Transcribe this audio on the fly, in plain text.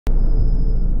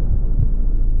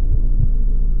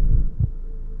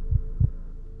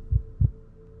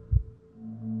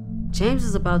James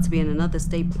is about to be in another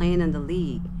state playing in the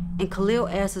league, and Khalil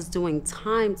ass is doing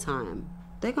time.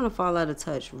 They're gonna fall out of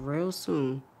touch real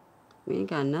soon. We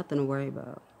ain't got nothing to worry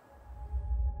about.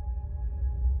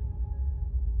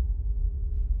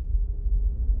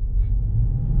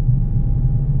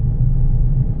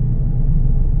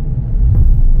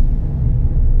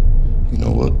 You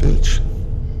know what, bitch?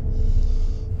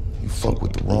 You fuck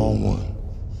with the wrong one.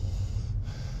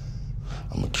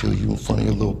 I'm gonna kill you in front of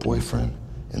your little boyfriend,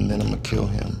 and then I'm gonna kill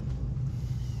him.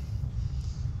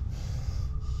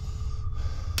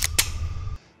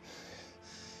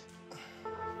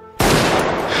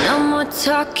 No more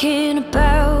talking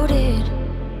about it.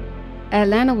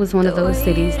 Atlanta was one of those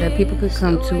cities that people could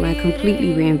come to and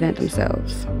completely reinvent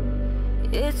themselves.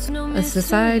 A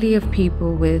society of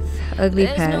people with ugly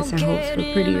pasts and hopes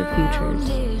for prettier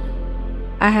futures.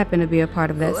 I happen to be a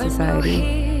part of that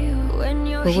society.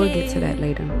 But we'll get to that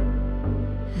later.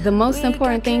 The most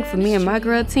important thing for me and my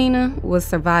girl Tina was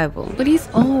survival. But he's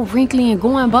all wrinkly and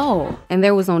going bald. And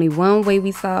there was only one way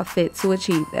we saw fit to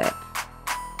achieve that.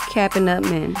 Capping up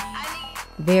men.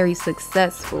 Very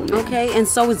successful men. Okay, and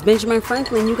so is Benjamin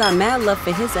Franklin. You got mad love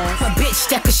for his ass. A bitch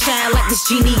that could shine like this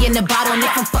genie in the bottle. And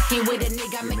if I'm fucking with a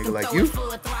nigga like you?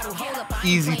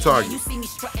 Easy target.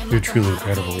 You're truly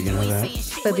incredible, you know that?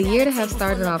 For the year to have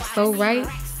started off so right,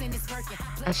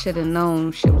 I should have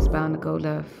known shit was bound to go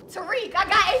left. Tariq, I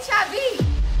got HIV.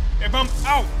 If I'm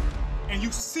out and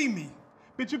you see me,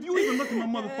 bitch, if you even look in my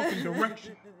motherfucking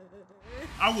direction,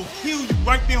 I will kill you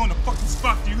right there on the fucking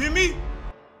spot. Do you hear me?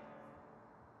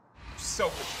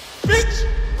 Selfish bitch!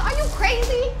 Are you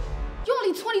crazy? You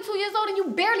only 22 years old and you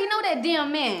barely know that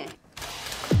damn man.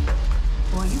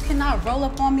 Boy, you cannot roll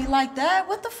up on me like that.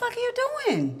 What the fuck are you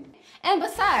doing? And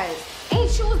besides,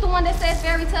 ain't you the one that says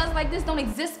fairy tales like this don't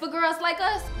exist for girls like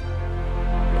us?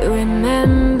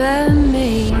 Remember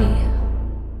me.